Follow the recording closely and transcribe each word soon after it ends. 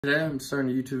Today I'm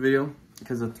starting a YouTube video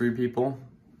because of 3 people: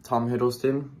 Tom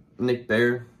Hiddleston, Nick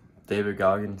Bare, David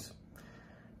Goggins.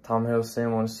 Tom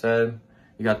Hiddleston once said,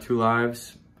 "You got 2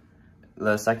 lives.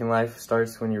 The second life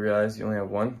starts when you realize you only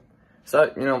have 1."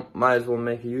 So, might as well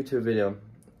make a YouTube video.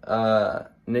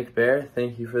 Nick Bare,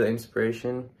 thank you for the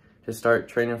inspiration to start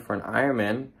training for an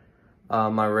Ironman.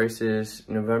 My race is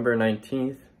November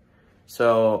 19th,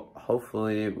 so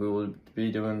hopefully we will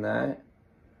be doing that.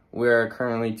 We are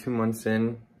currently 2 months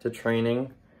in to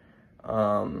training.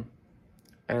 And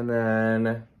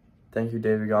then thank you,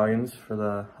 David Goggins, for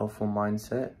the helpful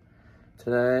mindset.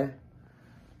 Today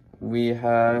we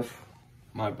have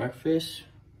my breakfast,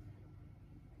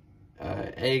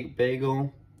 egg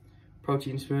bagel,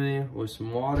 protein smoothie with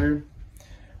some water.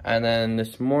 And then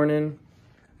this morning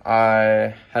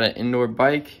I had an indoor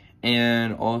bike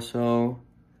and also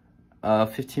a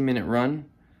 15-minute run,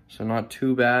 so not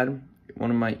too bad. One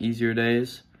of my easier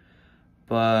days.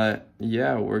 But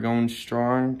yeah, we're going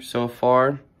strong so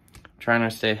far, trying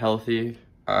to stay healthy.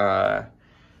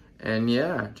 And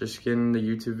yeah, just getting the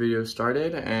YouTube video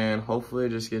started, and hopefully it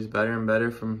just gets better and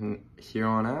better from here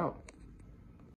on out.